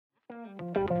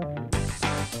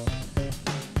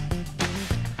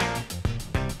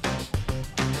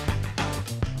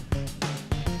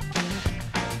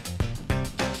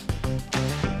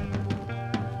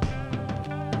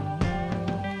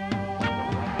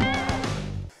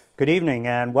Good evening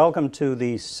and welcome to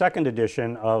the second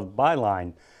edition of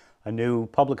Byline, a new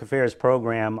public affairs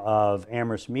program of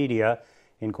Amherst Media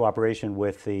in cooperation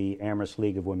with the Amherst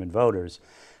League of Women Voters.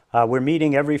 We're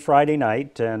meeting every Friday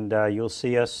night, and you'll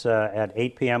see us at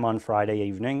 8 p.m. on Friday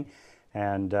evening.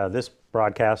 And this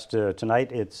broadcast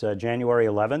tonight, it's January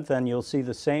 11th, and you'll see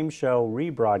the same show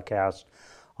rebroadcast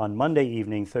on Monday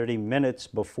evening, 30 minutes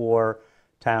before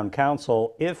Town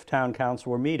Council, if Town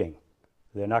Council were meeting.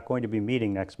 They're not going to be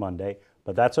meeting next Monday,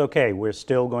 but that's okay. We're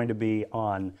still going to be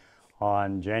on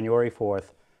January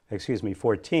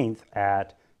 14th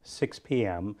at 6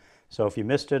 p.m. So if you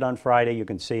missed it on Friday, you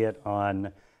can see it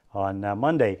on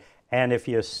Monday. And if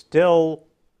you still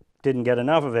didn't get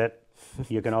enough of it,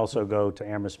 you can also go to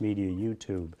Amherst Media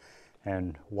YouTube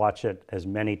and watch it as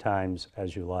many times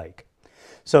as you like.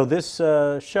 So this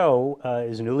show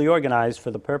is newly organized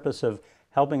for the purpose of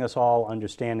helping us all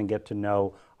understand and get to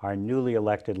know our newly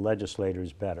elected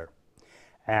legislators better.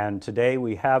 And today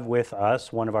we have with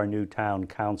us one of our new town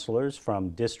councilors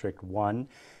from District 1,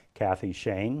 Cathy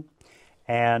Schoen.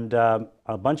 And a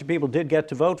bunch of people did get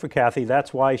to vote for Cathy.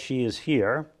 That's why she is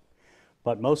here.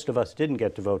 But most of us didn't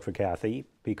get to vote for Cathy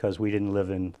because we didn't live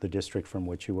in the district from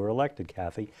which you were elected,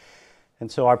 Cathy.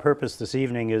 And so our purpose this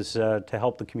evening is to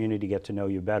help the community get to know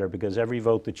you better, because every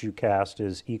vote that you cast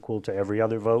is equal to every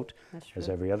other vote, as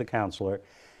every other councilor.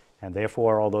 And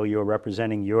therefore, although you're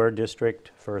representing your district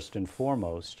first and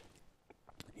foremost,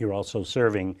 you're also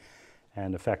serving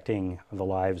and affecting the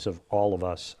lives of all of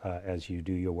us as you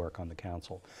do your work on the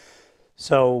council.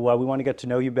 So we want to get to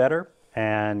know you better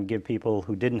and give people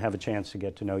who didn't have a chance to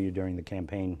get to know you during the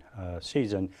campaign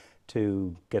season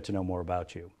to get to know more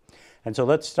about you. And so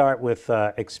let's start with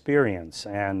experience.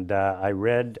 And I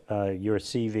read your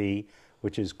CV,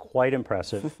 which is quite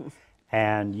impressive.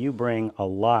 And you bring a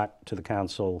lot to the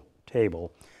council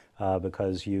table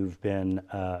because you've been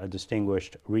a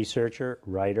distinguished researcher,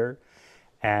 writer,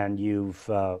 and you've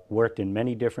worked in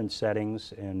many different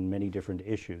settings and many different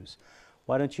issues.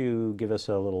 Why don't you give us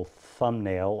a little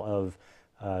thumbnail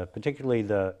of particularly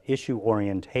the issue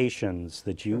orientations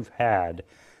that you've had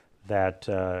that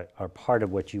are part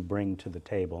of what you bring to the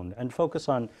table, and focus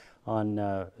on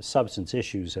substance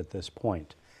issues at this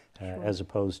point, as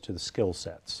opposed to the skill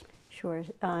sets. Sure.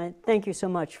 Thank you so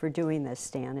much for doing this,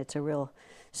 Stan. It's a real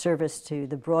service to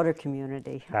the broader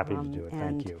community. Happy to do it.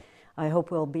 Thank you. I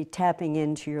hope we'll be tapping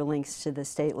into your links to the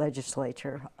state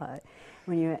legislature.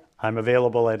 I'm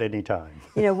available at any time.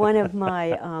 You know, one of my,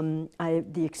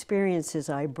 the experiences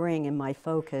I bring in my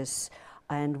focus,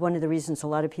 and one of the reasons a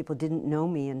lot of people didn't know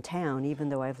me in town, even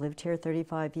though I've lived here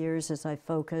 35 years, is I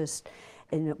focused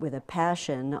with a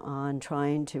passion on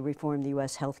trying to reform the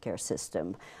U.S. healthcare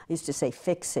system. I used to say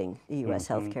fixing the U.S.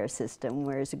 healthcare system,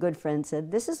 whereas a good friend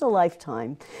said, this is a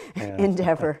lifetime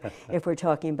endeavor if we're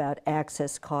talking about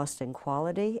access, cost, and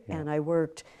quality. And I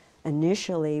worked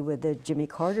initially with the Jimmy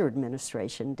Carter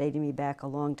administration, dating me back a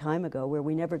long time ago, where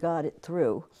we never got it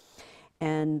through.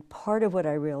 And part of what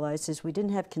I realized is we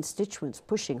didn't have constituents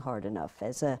pushing hard enough.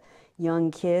 As a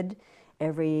young kid,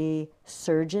 every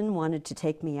surgeon wanted to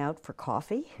take me out for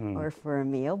coffee or for a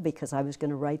meal because I was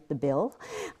going to write the bill.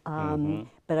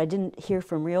 But I didn't hear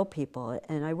from real people.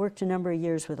 And I worked a number of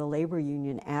years with a labor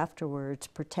union afterwards,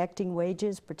 protecting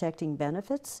wages, protecting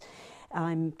benefits.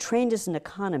 I'm trained as an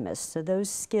economist, so those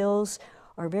skills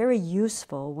are very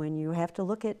useful when you have to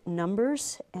look at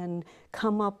numbers and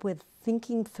come up with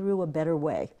thinking through a better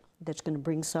way that's going to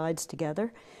bring sides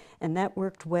together. And that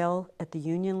worked well at the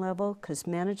union level because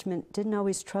management didn't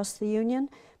always trust the union.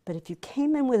 But if you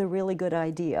came in with a really good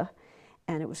idea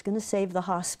and it was going to save the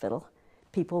hospital,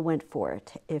 people went for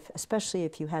it, especially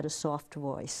if you had a soft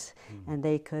voice and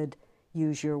they could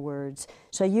use your words.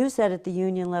 So I used that at the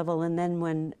union level, and then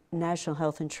when national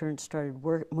health insurance started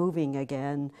moving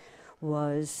again,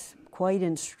 was quite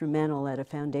instrumental at a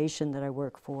foundation that I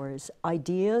work for, is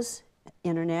ideas,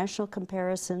 international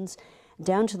comparisons,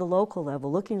 down to the local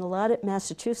level, looking a lot at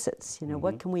Massachusetts. You know,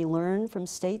 what can we learn from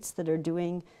states that are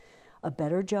doing a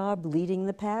better job leading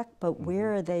the pack, but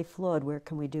where are they flawed? Where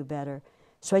can we do better?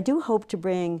 So I do hope to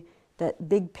bring that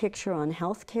big picture on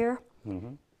healthcare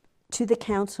to the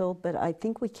council, but I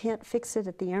think we can't fix it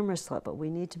at the Amherst level. We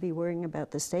need to be worrying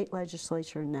about the state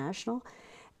legislature and national,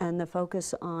 and the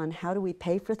focus on how do we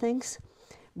pay for things,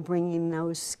 bringing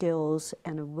those skills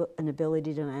and an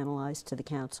ability to analyze to the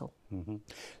council.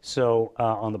 So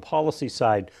on the policy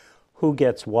side, who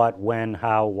gets what, when,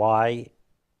 how, why,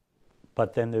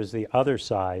 but then there's the other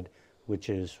side, which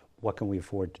is what can we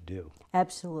afford to do?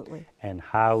 Absolutely. And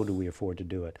how do we afford to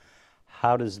do it?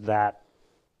 How does that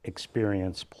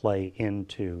experience play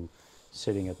into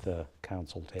sitting at the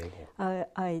council table?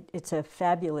 It's a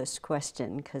fabulous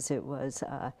question, because it was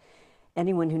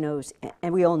anyone who knows,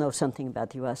 and we all know something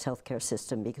about the U.S. healthcare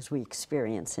system because we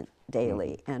experience it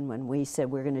daily. Mm-hmm. And when we said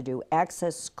we're going to do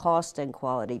access, cost, and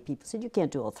quality, people said, you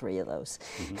can't do all three of those.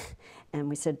 Mm-hmm. And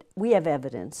we said, we have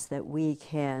evidence that we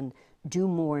can do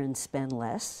more and spend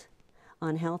less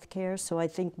on healthcare. So I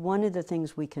think one of the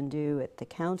things we can do at the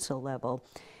council level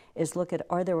is look at,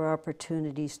 are there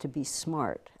opportunities to be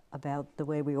smart about the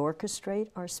way we orchestrate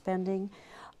our spending?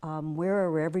 Where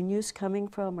are revenues coming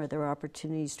from? Are there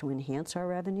opportunities to enhance our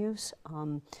revenues?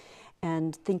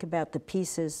 And think about the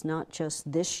pieces, not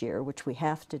just this year, which we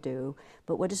have to do,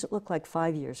 but what does it look like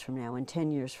 5 years from now and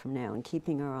 10 years from now, and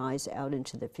keeping our eyes out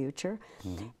into the future.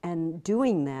 Mm-hmm. And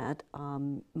doing that,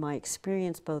 my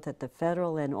experience both at the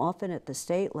federal and often at the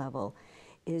state level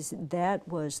is that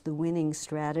was the winning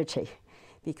strategy,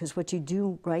 because what you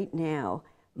do right now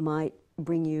might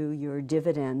bring you your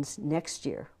dividends next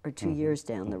year or 2 mm-hmm. years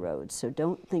down the road. So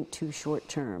don't think too short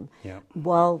term. Yeah.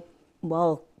 While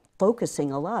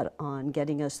focusing a lot on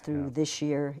getting us through this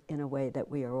year in a way that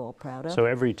we are all proud of. So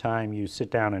every time you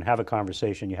sit down and have a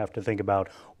conversation, you have to think about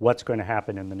what's going to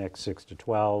happen in the next 6 to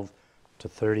 12 to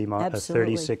 30 months,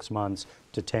 36 months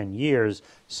to 10 years,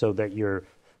 so that you're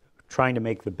trying to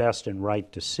make the best and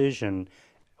right decision,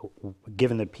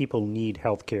 given that people need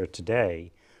health care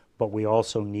today, but we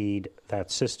also need that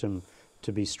system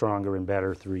to be stronger and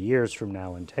better 3 years from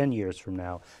now and 10 years from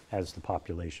now as the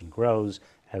population grows,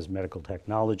 as medical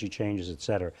technology changes, et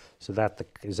cetera. So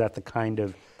is that the kind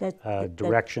of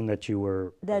direction that you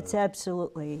were? That's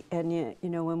absolutely. And you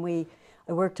know,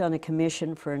 I worked on a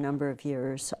commission for a number of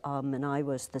years, and I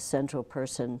was the central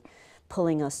person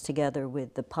pulling us together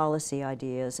with the policy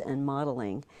ideas and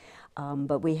modeling.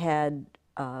 But we had,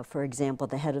 for example,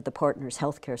 the head of the Partners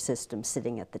Healthcare System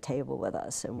sitting at the table with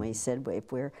us, and we said, well,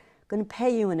 if we're going to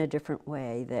pay you in a different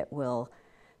way that will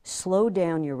slow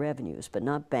down your revenues but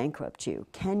not bankrupt you,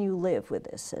 can you live with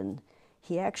this? And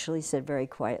he actually said very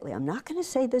quietly, I'm not going to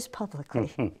say this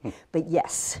publicly, but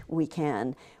yes, we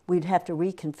can. We'd have to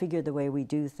reconfigure the way we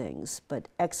do things, but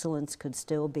excellence could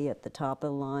still be at the top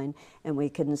of the line, and we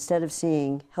could, instead of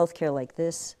seeing healthcare like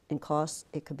this in costs,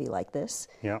 it could be like this.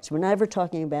 Yeah. So we're never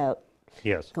talking about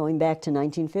going back to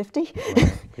 1950.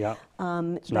 Yeah,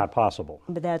 it's not possible.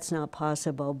 But that's not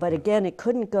possible. But again, it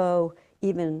couldn't go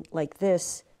even like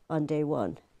this on day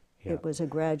one. Yeah. It was a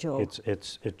gradual.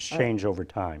 It's change over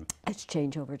time. It's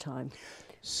change over time.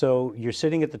 So you're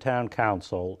sitting at the town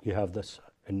council. You have this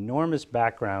enormous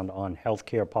background on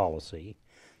healthcare policy.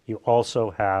 You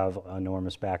also have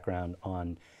enormous background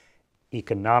on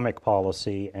economic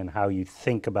policy and how you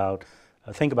think about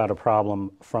a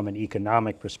problem from an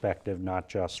economic perspective, not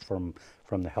just from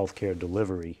the healthcare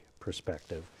delivery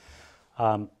perspective.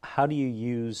 How do you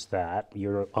use that?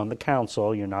 You're on the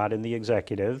council, you're not in the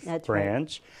executive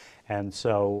branch, right. And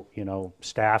so, you know,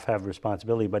 staff have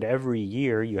responsibility, but every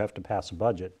year you have to pass a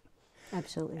budget.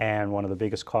 Absolutely. And one of the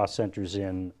biggest cost centers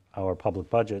in our public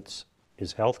budgets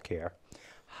is healthcare.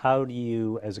 How do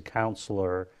you, as a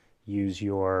councilor, use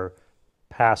your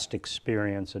past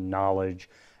experience and knowledge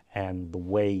and the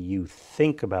way you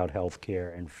think about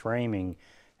healthcare and framing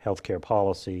healthcare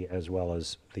policy as well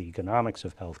as the economics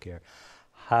of healthcare?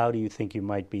 How do you think you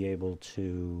might be able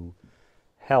to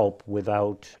help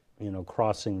without, you know,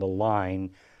 crossing the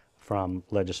line from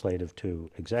legislative to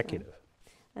executive?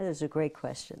 Those are great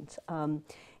questions. You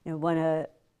know,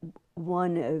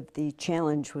 one of the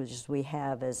challenges we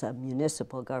have as a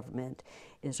municipal government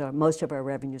is most of our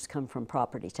revenues come from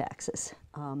property taxes,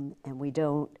 and we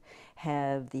don't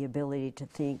have the ability to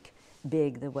think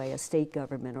big the way a state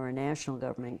government or a national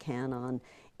government can on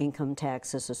income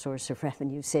tax as a source of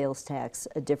revenue, sales tax,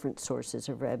 different sources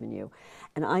of revenue.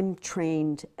 And I'm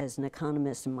trained as an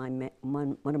economist, and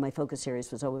one of my focus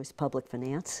areas was always public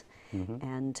finance. Mm-hmm.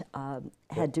 And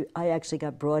I actually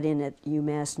got brought in at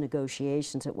UMass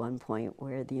negotiations at one point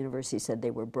where the university said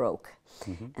they were broke,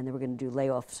 mm-hmm. and they were going to do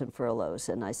layoffs and furloughs.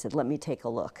 And I said, let me take a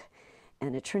look.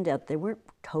 And it turned out they weren't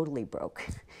totally broke.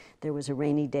 There was a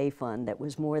rainy day fund that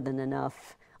was more than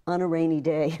enough on a rainy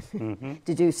day mm-hmm.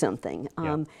 to do something.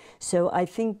 Yeah. So I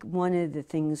think one of the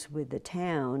things with the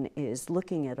town is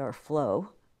looking at our flow.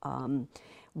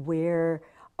 Where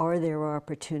are there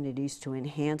opportunities to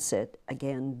enhance it?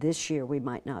 Again, this year we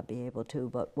might not be able to,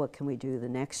 but what can we do the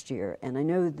next year? And I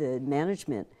know the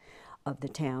management of the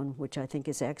town, which I think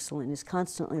is excellent, is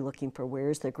constantly looking for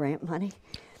where's the grant money.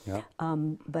 Yeah.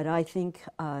 But I think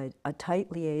a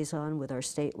tight liaison with our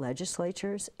state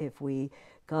legislatures, if we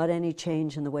got any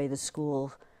change in the way the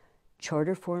school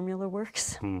charter formula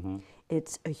works,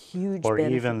 it's a huge Or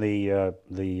benefit. even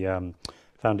the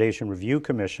Foundation Review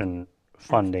Commission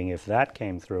funding, if that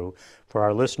came through. For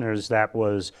our listeners, that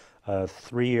was a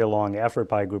 3-year-long effort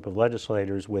by a group of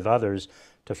legislators with others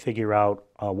to figure out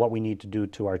what we need to do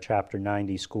to our Chapter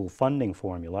 90 school funding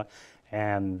formula.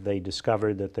 And they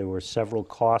discovered that there were several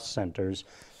cost centers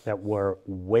that were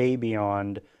way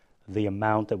beyond the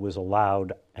amount that was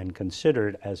allowed and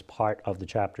considered as part of the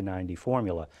Chapter 90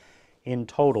 formula. In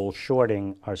total,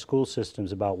 shorting our school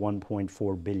systems about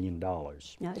 $1.4 billion.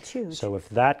 Yeah, it's huge. So if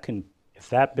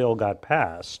that bill got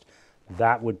passed,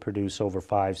 that would produce over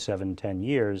 5, 7, 10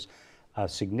 years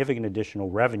significant additional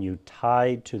revenue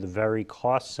tied to the very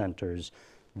cost centers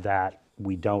that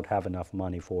we don't have enough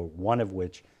money for, one of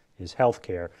which is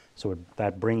healthcare. So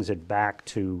that brings it back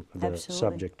to the Absolutely.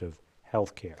 subject of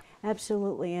healthcare.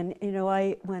 Absolutely. And you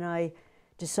know, when I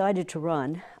decided to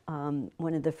run,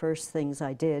 one of the first things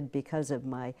I did because of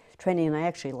my training, and I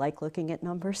actually like looking at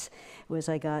numbers, was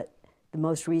I got the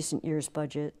most recent year's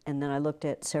budget, and then I looked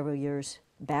at several years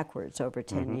backwards over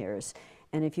 10 years.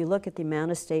 And if you look at the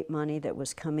amount of state money that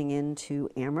was coming into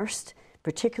Amherst,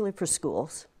 particularly for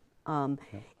schools,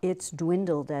 it's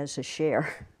dwindled as a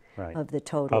share of the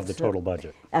total. Of the total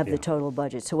budget. Of the total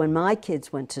budget. So when my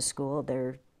kids went to school,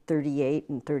 they're 38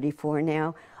 and 34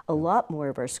 now, a lot more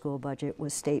of our school budget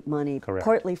was state money,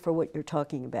 partly for what you're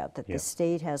talking about, that the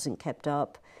state hasn't kept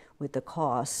up with the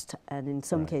cost, and in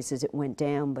some cases it went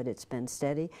down, but it's been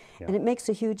steady. And it makes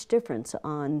a huge difference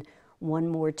on one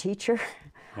more teacher,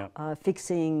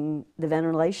 fixing the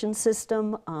ventilation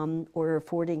system, or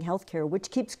affording health care, which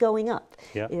keeps going up.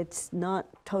 It's not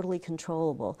totally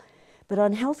controllable. But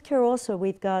on healthcare also,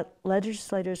 we've got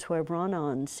legislators who have run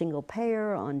on single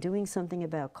payer, on doing something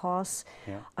about costs.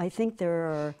 I think there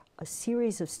are a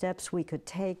series of steps we could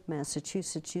take.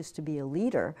 Massachusetts used to be a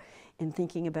leader in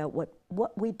thinking about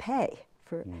what we pay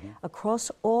for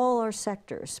across all our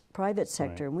sectors, private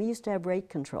sector, and we used to have rate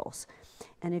controls.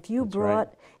 And if you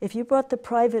brought the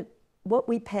private, what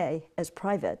we pay as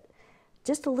private,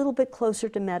 just a little bit closer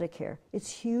to Medicare, it's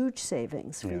huge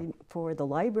savings for the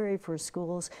library, for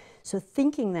schools. So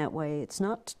thinking that way, it's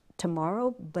not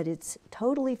tomorrow, but it's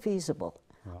totally feasible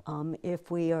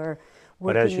if we are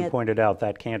working. But as you pointed out,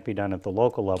 that can't be done at the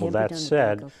local level. That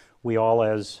said, we all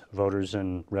as voters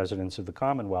and residents of the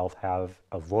Commonwealth have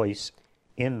a voice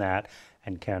in that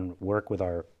and can work with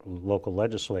our local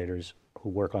legislators who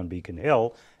work on Beacon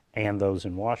Hill and those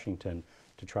in Washington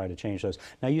to try to change those.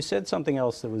 Now, you said something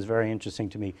else that was very interesting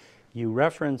to me. You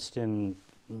referenced in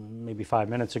maybe 5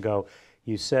 minutes ago,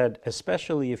 you said,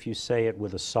 especially if you say it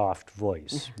with a soft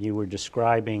voice. You were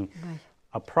describing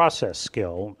a process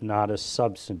skill, not a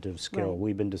substantive skill.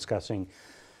 We've been discussing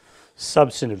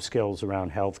substantive skills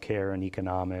around healthcare and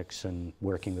economics and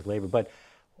working with labor. But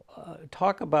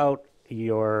talk about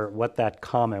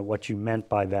what you meant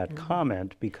by that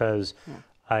comment, because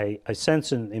I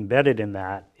sense embedded in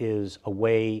that is a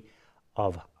way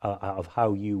of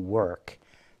how you work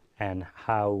and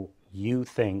how you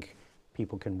think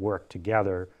people can work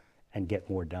together and get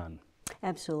more done.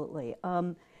 Absolutely.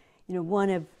 You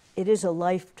know, it's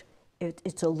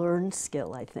a learned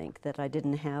skill, I think, that I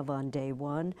didn't have on day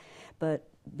one, but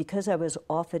because I was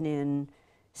often in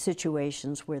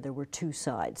situations where there were two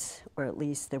sides, or at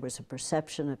least there was a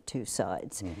perception of two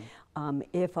sides.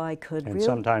 If I could and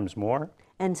sometimes more?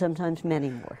 And sometimes many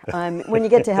more. When you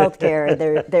get to healthcare,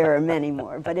 there are many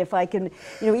more. But if I can,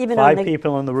 even 5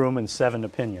 people in the room and 7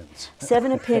 opinions.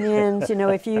 7 opinions.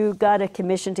 If you got a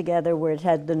commission together where it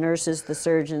had the nurses, the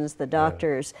surgeons, the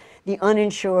doctors, the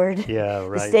uninsured,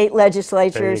 the state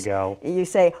legislatures, there you go. You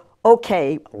say,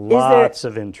 okay, lots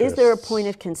of interest. Is there a point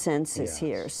of consensus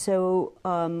here? So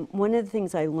one of the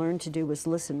things I learned to do was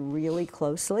listen really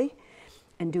closely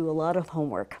and do a lot of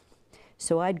homework.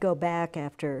 So I'd go back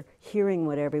after hearing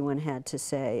what everyone had to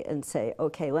say and say,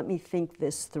 okay, let me think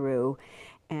this through.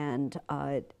 And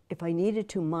if I needed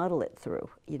to model it through,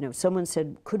 someone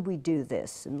said, could we do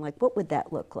this? And what would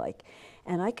that look like?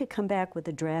 And I could come back with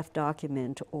a draft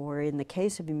document, or in the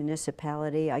case of a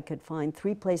municipality, I could find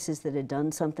 3 places that had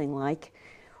done something like,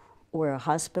 or a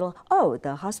hospital. Oh,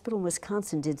 the hospital in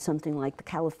Wisconsin did something like the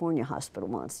California hospital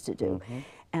wants to do.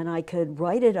 And I could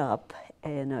write it up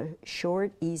in a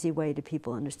short, easy way to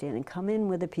people understand, and come in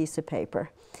with a piece of paper.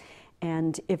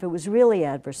 And if it was really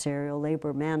adversarial,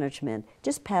 labor management,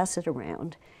 just pass it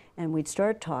around. And we'd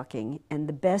start talking, and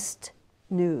the best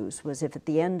news was if at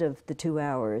the end of the 2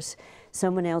 hours,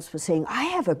 someone else was saying, I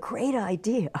have a great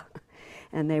idea.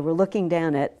 And they were looking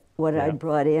down at what Yeah. I'd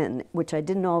brought in, which I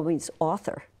didn't always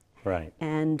author. Right.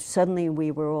 And suddenly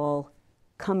we were all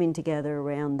coming together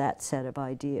around that set of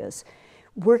ideas.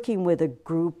 Working with a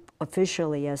group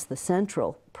officially as the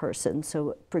central person,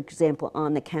 so for example,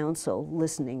 on the council,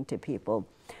 listening to people,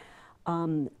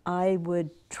 I would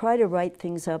try to write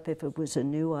things up if it was a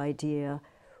new idea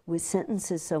with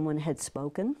sentences someone had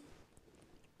spoken,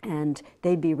 and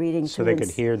they'd be reading So through. they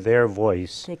could hear their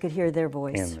voice They could hear their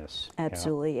voice. in this. Yeah.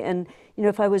 Absolutely. And you know,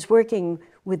 if I was working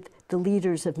with the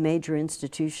leaders of major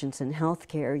institutions in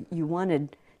healthcare, you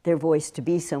wanted their voice to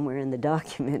be somewhere in the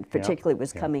document, particularly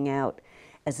was coming out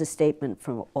as a statement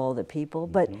from all the people.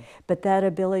 But that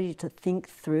ability to think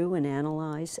through and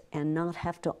analyze and not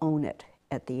have to own it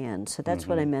at the end. So that's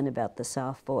what I meant about the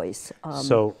soft voice.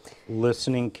 So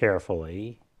listening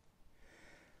carefully,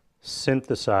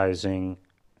 synthesizing,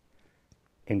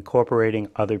 incorporating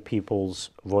other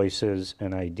people's voices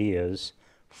and ideas,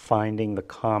 finding the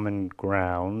common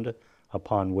ground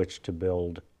upon which to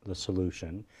build the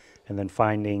solution, and then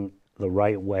finding the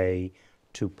right way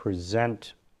to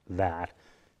present that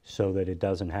so that it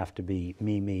doesn't have to be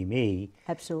me, me, me.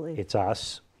 Absolutely. It's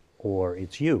us or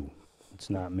it's you. It's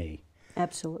not me.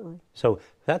 Absolutely. So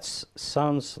that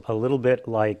sounds a little bit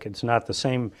like, it's not the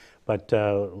same, but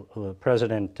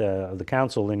President of the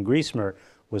Council, Lynn Griesmer,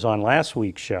 was on last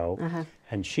week's show,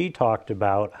 and she talked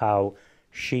about how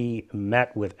she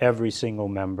met with every single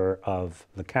member of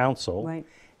the council Right.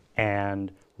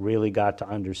 and really got to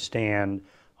understand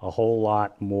a whole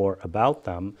lot more about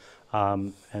them.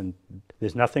 And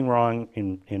there's nothing wrong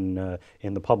in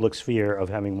the public sphere of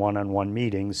having one-on-one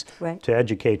meetings Right. to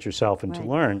educate yourself and to Right.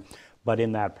 learn. But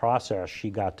in that process, she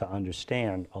got to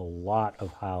understand a lot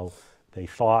of how they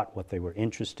thought, what they were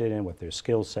interested in, what their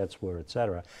skill sets were, et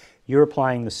cetera. You're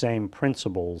applying the same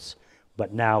principles,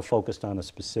 but now focused on a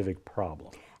specific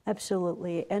problem.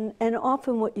 Absolutely. And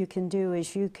often what you can do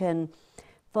is you can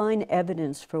find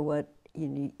evidence for what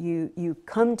you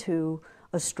come to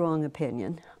a strong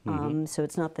opinion. So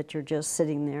it's not that you're just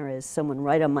sitting there as someone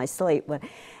right on my slate,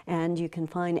 and you can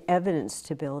find evidence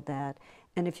to build that.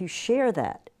 And if you share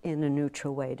that in a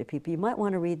neutral way to people, you might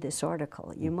want to read this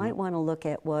article. You might want to look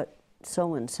at what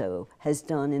so-and-so has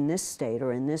done in this state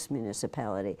or in this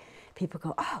municipality. People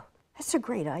go, oh, that's a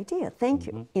great idea, thank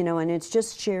you. You know, and it's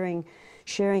just sharing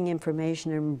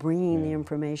information and bringing the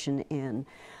information in.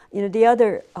 You know, the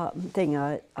other thing,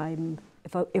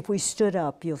 if we stood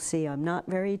up, you'll see I'm not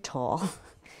very tall,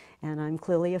 and I'm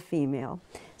clearly a female.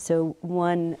 So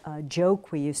one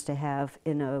joke we used to have,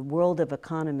 in a world of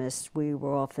economists, we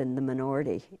were often the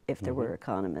minority if there were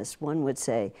economists. One would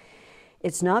say,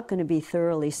 it's not going to be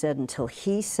thoroughly said until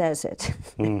he says it.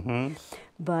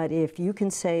 But if you can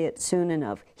say it soon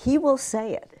enough, he will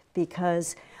say it,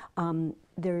 because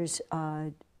there's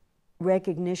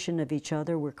recognition of each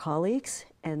other. We're colleagues,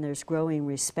 and there's growing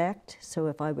respect. So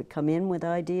if I would come in with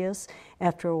ideas,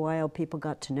 after a while people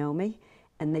got to know me,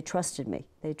 and they trusted me.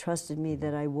 They trusted me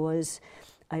that I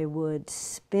would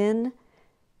spin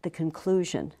the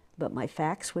conclusion, but my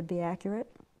facts would be accurate.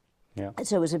 Yeah.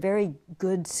 So it was a very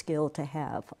good skill to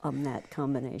have, that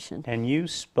combination. And you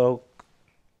spoke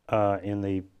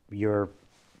in your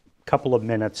couple of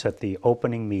minutes at the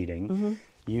opening meeting.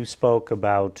 You spoke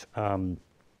about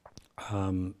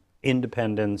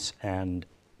independence and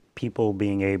people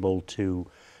being able to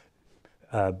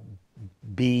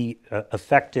be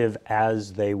effective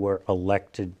as they were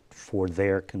elected for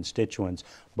their constituents,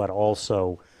 but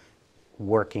also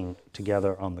working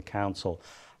together on the council.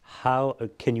 How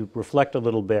can you reflect a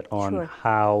little bit on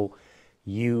how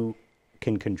you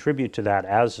can contribute to that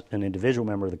as an individual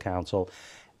member of the council,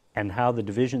 and how the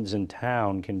divisions in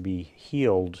town can be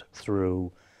healed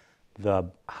through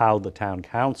how the town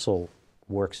council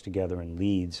works together and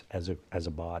leads as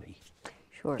a body?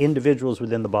 Sure. Individuals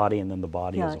within the body, and then the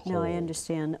body as a whole. No, I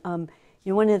understand. You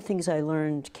know, one of the things I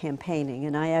learned campaigning,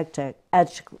 and I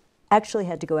actually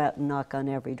had to go out and knock on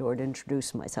every door to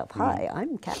introduce myself. Hi,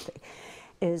 I'm Cathy.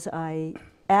 Is I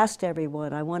asked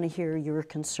everyone, I want to hear your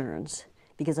concerns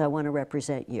because I want to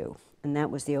represent you. And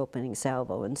that was the opening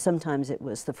salvo. And sometimes it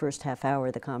was the first half hour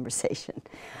of the conversation.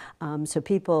 So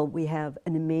we have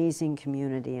an amazing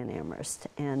community in Amherst.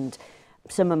 And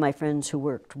some of my friends who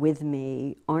worked with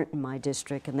me aren't in my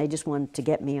district, and they just wanted to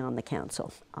get me on the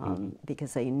council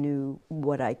because they knew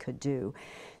what I could do.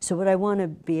 So what I want to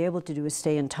be able to do is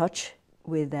stay in touch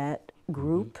with that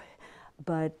group.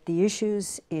 But the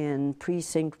issues in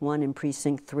Precinct 1 and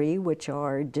Precinct 3, which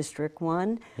are District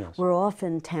 1, were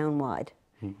often town-wide.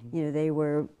 You know, they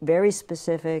were very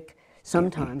specific.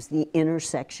 Sometimes the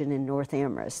intersection in North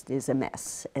Amherst is a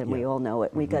mess, and we all know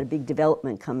it. We've got a big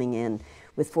development coming in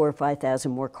with 4,000 or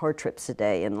 5,000 more car trips a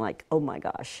day, and like, oh my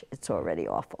gosh, it's already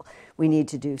awful. We need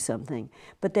to do something.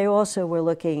 But they also were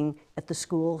looking at the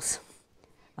schools,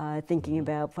 thinking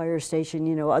about fire station,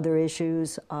 you know, other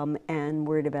issues, and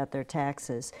worried about their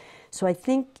taxes. So I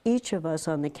think each of us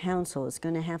on the council is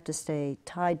going to have to stay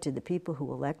tied to the people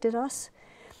who elected us.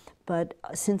 But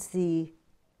since the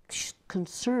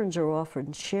concerns are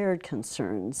often shared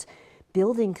concerns,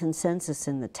 building consensus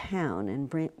in the town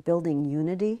and building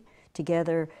unity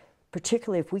together,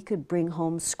 particularly if we could bring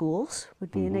home schools, would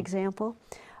be an example.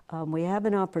 We have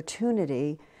an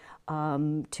opportunity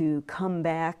to come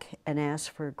back and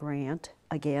ask for a grant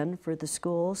again for the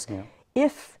schools,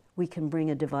 if we can bring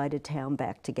a divided town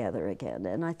back together again.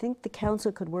 And I think the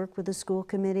council could work with the school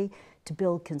committee to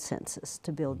build consensus,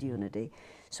 to build unity.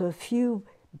 So a few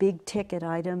big ticket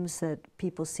items that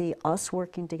people see us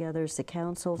working together as the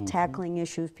council, tackling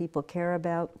issues people care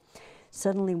about.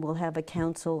 Suddenly we'll have a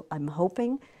council, I'm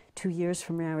hoping, 2 years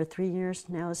from now or 3 years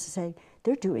from now, is to say,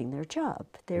 they're doing their job.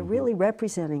 They're really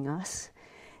representing us.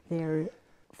 They're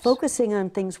focusing on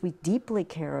things we deeply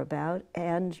care about,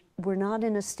 and we're not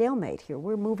in a stalemate here.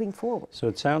 We're moving forward. So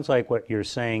it sounds like what you're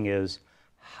saying is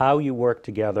how you work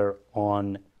together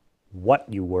on what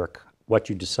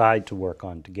you decide to work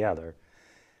on together.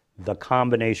 The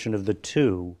combination of the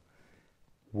two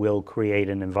will create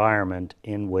an environment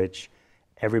in which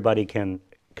everybody can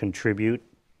contribute,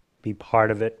 be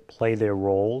part of it, play their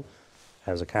role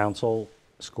as a council,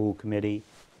 school committee,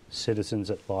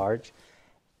 citizens at large.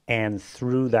 And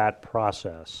through that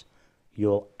process,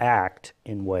 you'll act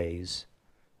in ways,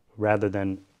 rather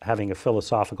than having a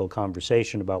philosophical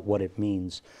conversation about what it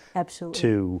means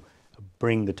to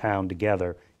bring the town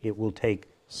together. It will take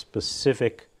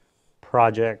specific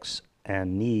projects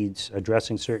and needs,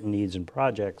 addressing certain needs and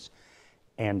projects,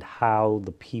 and how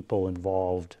the people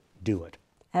involved do it.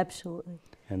 Absolutely.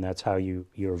 And that's how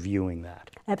you're viewing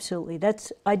that. Absolutely.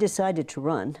 I decided to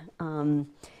run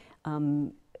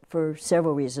for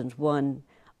several reasons. One,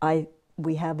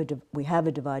 we have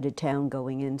a divided town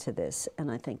going into this,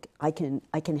 and I think I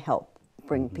can help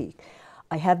bring peace.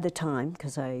 I have the time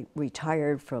because I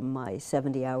retired from my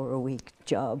 70-hour-a-week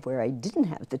job where I didn't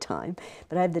have the time,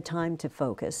 but I have the time to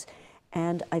focus.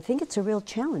 And I think it's a real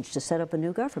challenge to set up a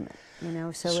new government. You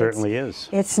know, so certainly is.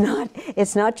 It's not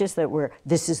just that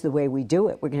this is the way we do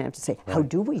it. We're going to have to say, how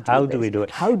do we do it? How do we do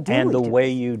it? How do we do it? And the way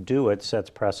you do it sets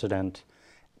precedent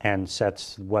and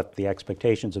sets what the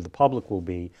expectations of the public will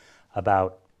be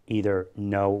about either,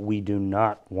 no, we do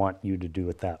not want you to do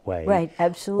it that way. Right,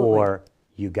 absolutely. Or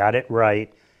you got it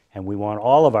right, and we want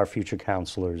all of our future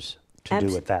counselors to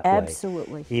do it that way.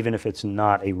 Absolutely. Even if it's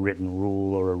not a written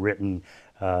rule or a written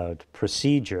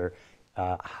procedure,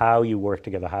 how you work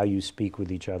together, how you speak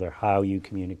with each other, how you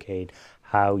communicate,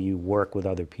 how you work with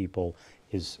other people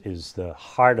is the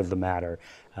heart of the matter.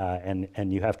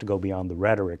 And you have to go beyond the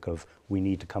rhetoric of we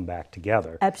need to come back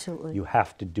together. Absolutely. You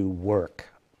have to do work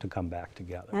to come back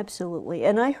together. Absolutely.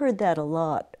 And I heard that a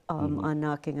lot on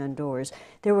knocking on doors.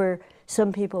 There were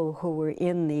some people who were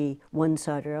in the one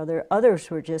side or other. Others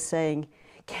were just saying,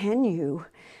 can you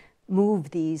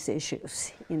move these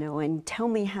issues, you know, and tell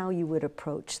me how you would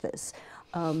approach this.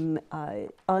 Uneven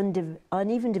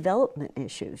development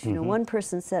issues. You know, one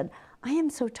person said, I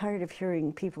am so tired of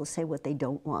hearing people say what they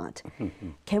don't want.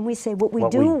 Can we say what we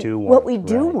do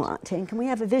want? And can we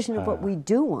have a vision of what we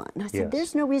do want? And I said,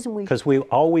 there's no reason we... Because we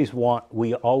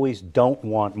always don't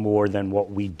want more than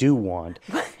what we do want.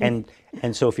 And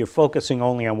so if you're focusing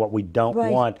only on what we don't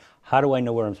want, how do I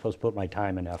know where I'm supposed to put my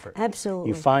time and effort? Absolutely.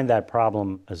 You find that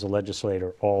problem as a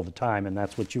legislator all the time, and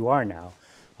that's what you are now,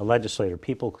 a legislator.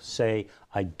 People say,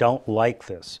 I don't like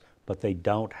this, but they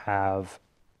don't have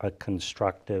a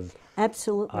constructive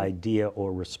idea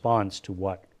or response to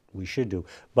what we should do.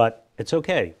 But it's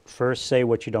okay. First say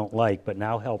what you don't like, but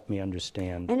now help me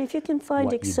understand. And if you can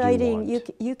find exciting,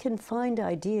 you can find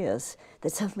ideas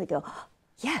that suddenly go,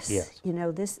 yes, you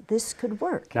know, this could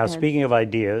work. Now, speaking of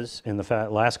ideas, in the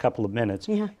last couple of minutes,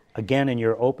 again, in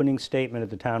your opening statement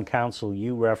at the town council,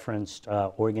 you referenced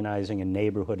organizing a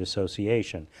neighborhood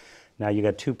association. Now, you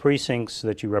got 2 precincts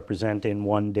that you represent in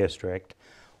one district.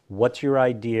 What's your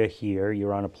idea here?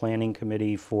 You're on a planning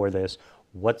committee for this.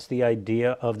 What's the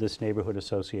idea of this neighborhood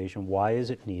association? Why is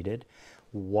it needed?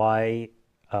 Why,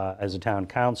 as a town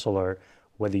councilor,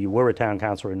 whether you were a town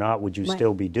councilor or not, would you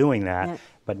still be doing that?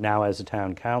 But now as a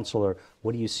town councilor,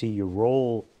 what do you see your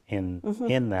role in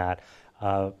that?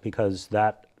 Because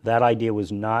that idea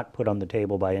was not put on the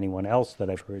table by anyone else that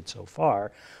I've heard so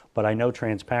far. But I know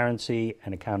transparency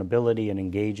and accountability and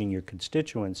engaging your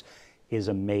constituents is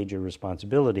a major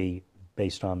responsibility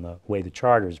based on the way the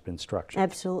charter has been structured.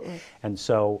 Absolutely. And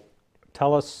so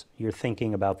tell us your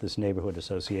thinking about this neighborhood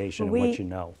association and what you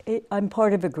know. I'm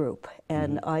part of a group,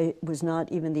 and I was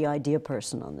not even the idea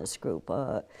person on this group.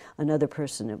 Another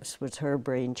person, it was her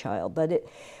brainchild. But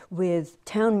with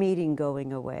town meeting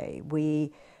going away,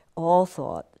 we all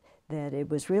thought that it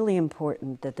was really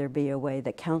important that there be a way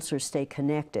that councilors stay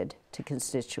connected to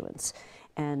constituents.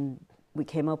 And we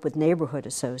came up with neighborhood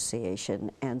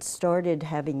association and started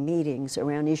having meetings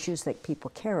around issues that people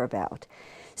care about.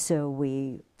 So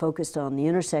we focused on the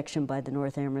intersection by the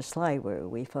North Amherst Library.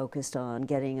 We focused on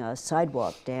getting a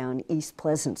sidewalk down East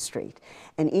Pleasant Street.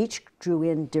 And each drew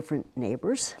in different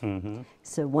neighbors.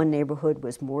 So one neighborhood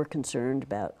was more concerned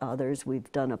about others.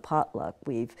 We've done a potluck.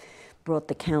 We've brought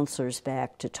the counselors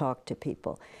back to talk to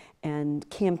people. And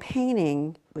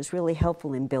campaigning was really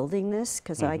helpful in building this,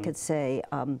 because I could say,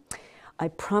 I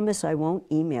promise I won't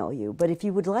email you, but if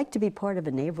you would like to be part of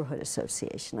a neighborhood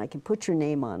association, I can put your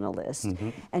name on a list,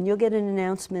 and you'll get an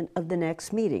announcement of the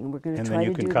next meeting. We're going to try to do. And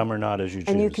then you can come or not as you choose.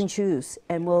 And you can choose.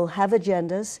 And we'll have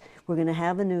agendas. We're going to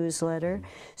have a newsletter.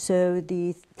 So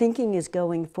the thinking is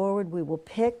going forward. We will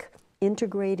pick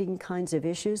integrating kinds of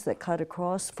issues that cut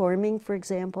across. Farming, for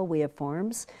example, we have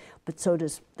farms, but so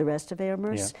does the rest of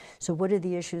Amherst. So what are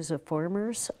the issues of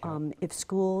farmers? If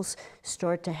schools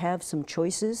start to have some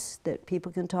choices that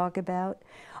people can talk about,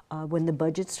 when the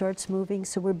budget starts moving.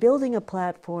 So we're building a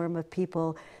platform of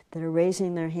people that are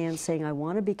raising their hands saying, I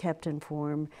want to be kept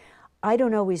informed. I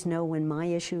don't always know when my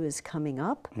issue is coming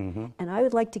up, and I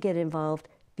would like to get involved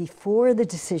before the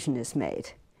decision is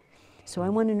made. So I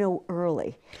want to know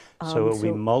early. So it will be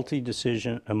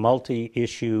a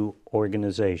multi-issue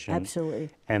organization. Absolutely.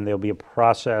 And there'll be a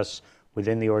process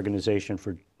within the organization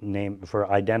for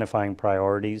identifying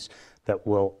priorities that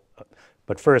will,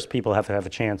 but first people have to have a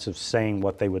chance of saying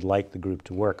what they would like the group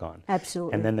to work on.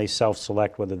 Absolutely. And then they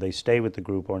self-select whether they stay with the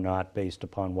group or not based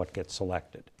upon what gets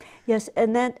selected. Yes,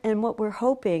 and what we're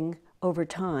hoping over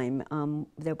time,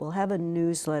 that we'll have a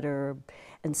newsletter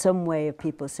and some way of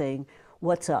people saying,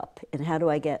 what's up and how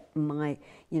do I get my,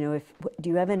 do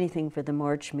you have anything for the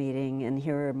March meeting and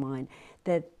here are mine,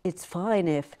 that it's fine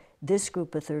if this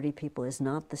group of 30 people is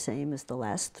not the same as the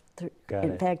last.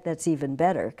 In fact, that's even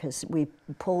better because we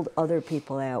pulled other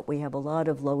people out. We have a lot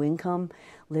of low income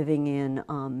living in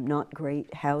not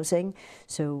great housing.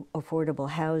 So affordable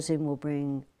housing will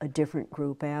bring a different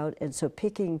group out. And so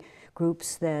picking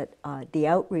groups that the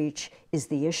outreach is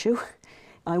the issue.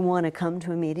 I want to come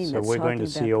to a meeting that's talking about. So we're going to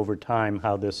see over time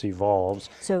how this evolves.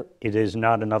 So it is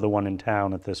not another one in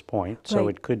town at this point, so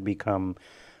it could become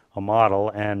a model.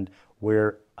 And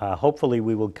we're hopefully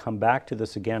we will come back to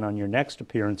this again on your next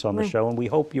appearance on the show, and we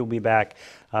hope you'll be back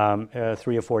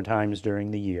 3 or 4 times during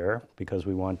the year because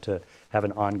we want to have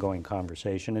an ongoing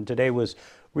conversation. And today was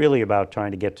really about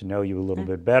trying to get to know you a little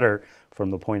bit better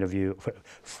from the point of view,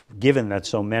 given that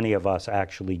so many of us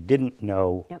actually didn't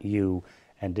know you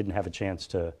and didn't have a chance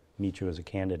to meet you as a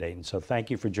candidate. And so thank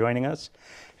you for joining us,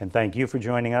 and thank you for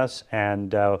joining us,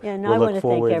 and we'll look forward to... I want to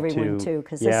thank everyone too,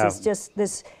 because this is just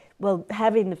this, well,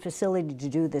 having the facility to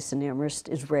do this in Amherst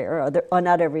is rare.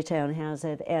 Not every town has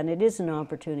it, and it is an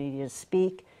opportunity to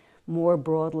speak more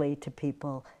broadly to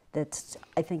people. That's,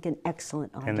 I think, an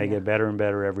excellent idea. And they get better and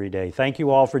better every day. Thank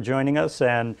you all for joining us,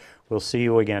 and we'll see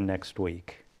you again next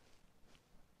week.